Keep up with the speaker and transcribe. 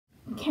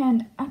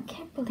I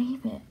can't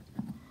believe it.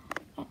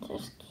 I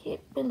just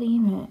can't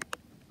believe it.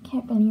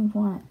 Can't believe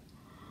what?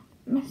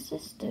 My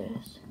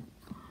sisters.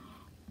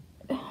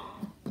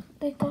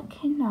 They got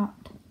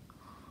kidnapped.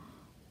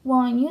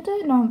 Well, you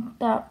don't know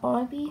that,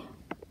 Barbie.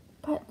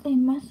 But they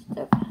must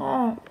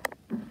have.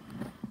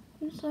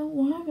 I'm so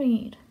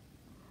worried.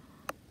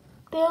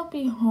 They'll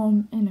be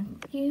home in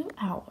a few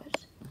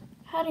hours.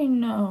 How do you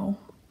know?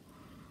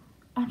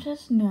 I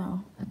just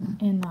know.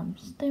 And I'm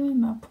still in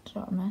my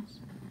pajamas.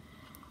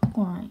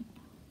 Why?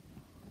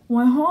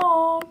 We're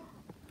home.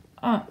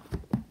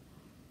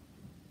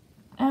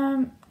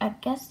 I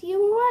guess you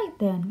were right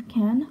then,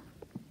 Ken.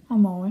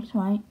 I'm always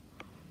right.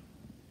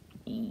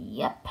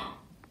 Yep.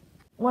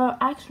 Well,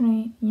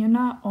 actually, you're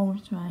not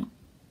always right.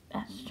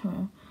 That's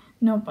true.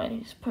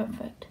 Nobody's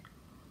perfect.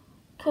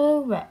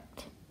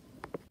 Correct.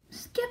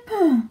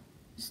 Skipper!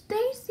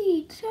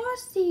 Stacy!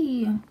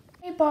 Chelsea!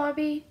 Hey,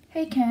 Barbie.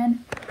 Hey,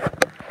 Ken.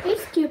 Hey,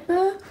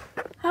 Skipper.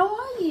 How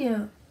are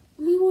you?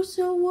 We were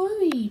so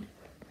worried.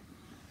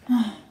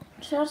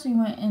 Chelsea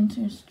went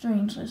into a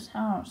stranger's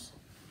house.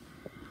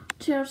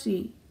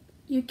 Chelsea,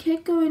 you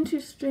can't go into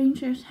a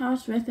stranger's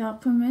house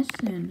without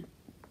permission.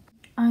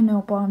 I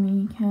know, Barbie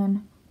and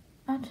Ken.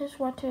 I just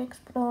want to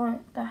explore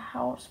the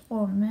house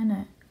for a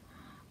minute.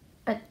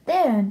 But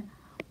then,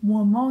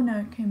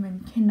 Romana came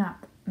and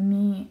kidnapped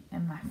me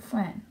and my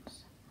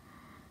friends.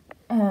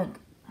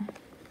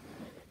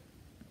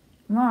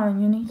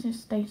 Ron, you need to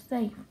stay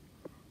safe.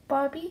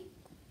 Barbie?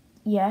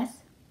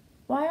 Yes?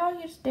 Why are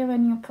you still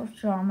in your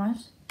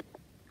pajamas?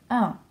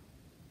 Oh.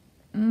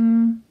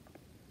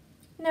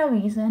 No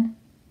reason.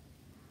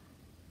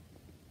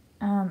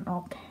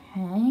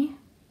 Okay.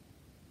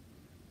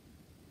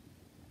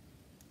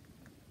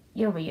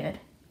 You're weird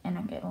in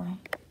a good way.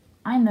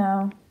 I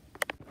know.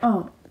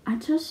 Oh, I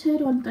just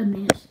heard on the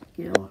news,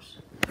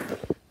 girls.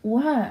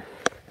 What?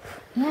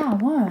 Yeah,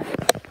 what?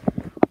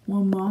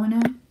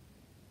 Romana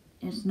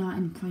is not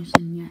in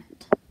prison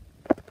yet.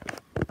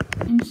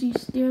 And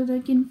she's still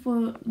looking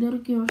for little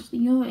girls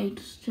your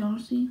age,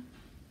 Chelsea.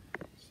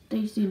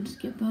 Stacy and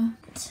Skipper.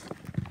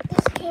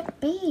 This can't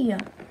be.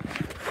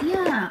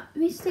 Yeah,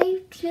 we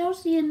saved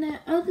Chelsea and the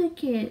other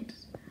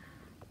kids.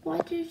 Why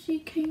did she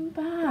come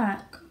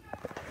back?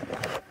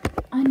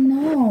 I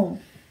know.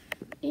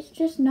 It's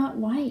just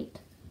not right.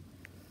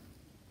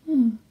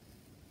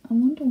 I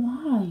wonder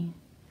why.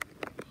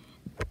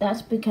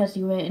 That's because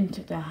you went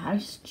into the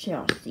house,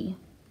 Chelsea.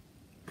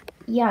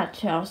 Yeah,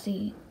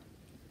 Chelsea.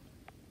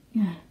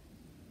 Yeah,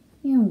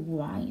 you're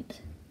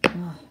right.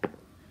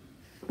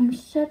 I'm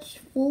such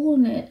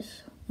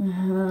foolish.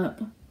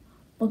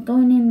 But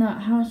going in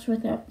that house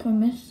without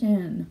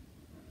permission.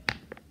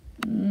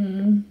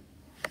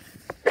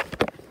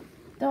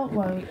 Don't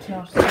worry,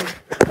 Chelsea.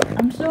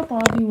 I'm sure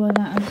Barbie will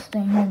let us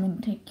stay home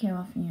and take care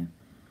of you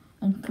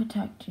and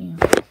protect you.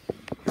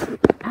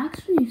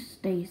 Actually,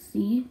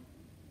 Stacy,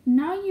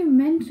 now you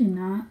mention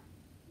that,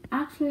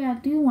 actually I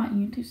do want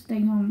you to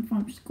stay home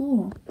from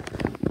school.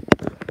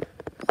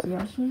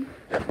 Seriously?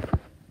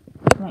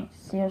 Wait,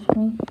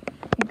 seriously?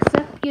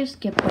 Except you,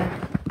 Skipper.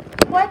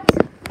 What?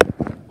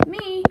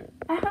 Me?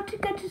 I have to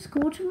go to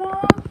school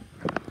tomorrow?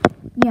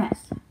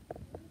 Yes.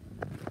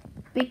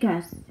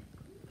 Because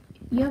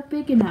you're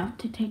big enough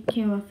to take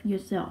care of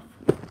yourself.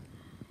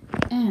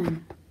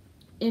 And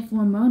if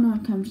Romana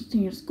comes to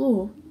your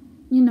school,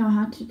 you know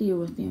how to deal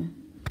with you.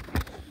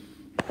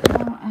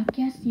 Well, I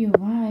guess you're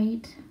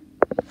right.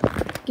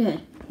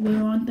 Good.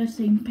 We're on the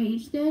same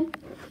page then?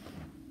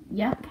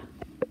 Yep.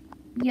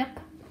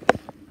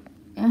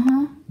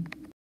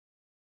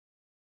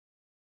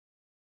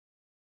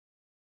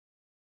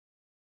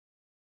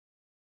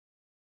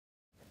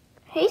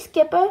 Hey,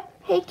 Skipper.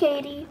 Hey,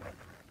 Katie.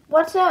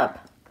 What's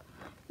up?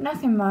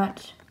 Nothing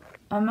much.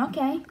 I'm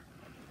okay.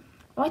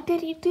 What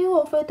did you do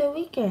over the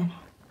weekend?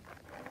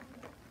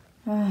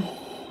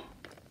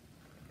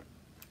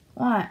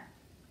 What?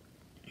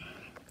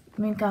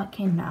 We got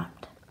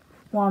kidnapped.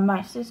 Well,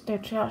 my sister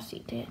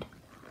Chelsea did.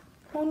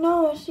 Oh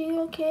no, is she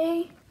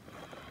okay?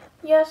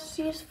 Yes,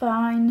 she's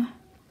fine.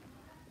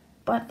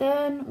 But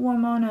then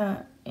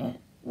Ramona's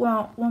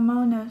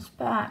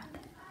back.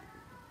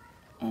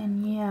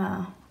 And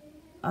yeah.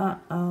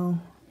 Uh-oh.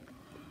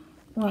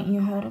 What,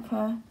 you heard of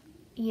her?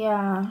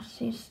 Yeah,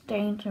 she's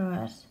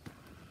dangerous.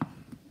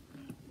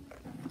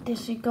 Did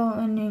she go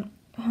in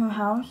her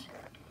house?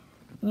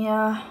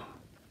 Yeah.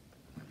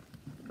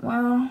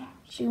 Well,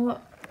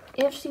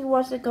 if she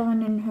wasn't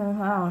going in her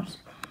house,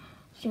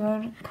 she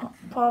would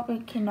probably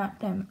kidnap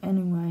them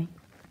anyway.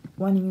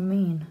 What do you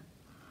mean?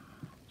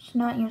 It's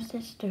not your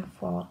sister's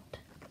fault.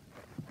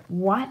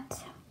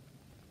 What?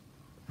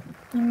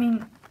 You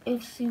mean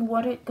if she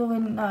wouldn't go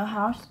in the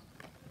house,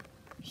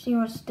 she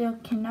would still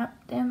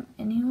kidnap them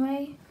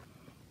anyway?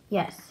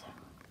 Yes.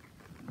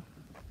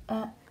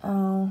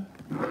 Uh-oh.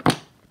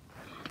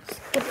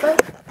 Skipper?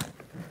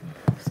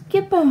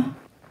 Skipper,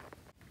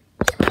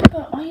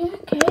 are you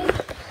okay?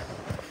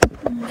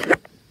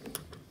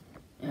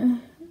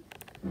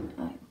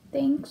 I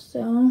think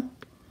so.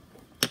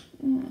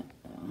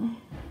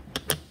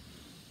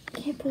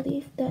 Can't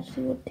believe that that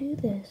she would do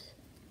this.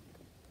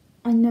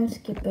 I know,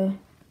 Skipper.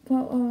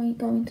 What are we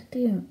going to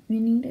do? We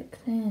need a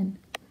plan.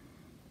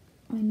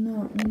 I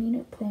know, we need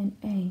a plan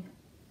A.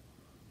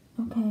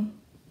 Okay.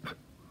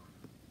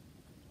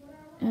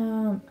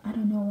 I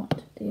don't know what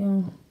to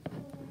do.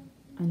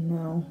 I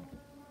know.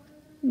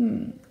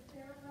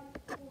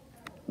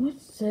 What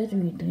should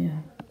we do?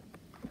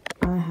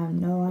 I have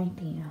no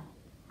idea.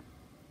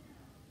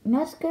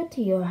 Let's go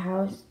to your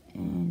house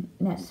and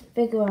let's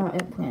figure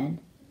out a plan.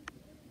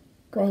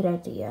 Great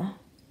idea.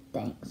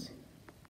 Thanks.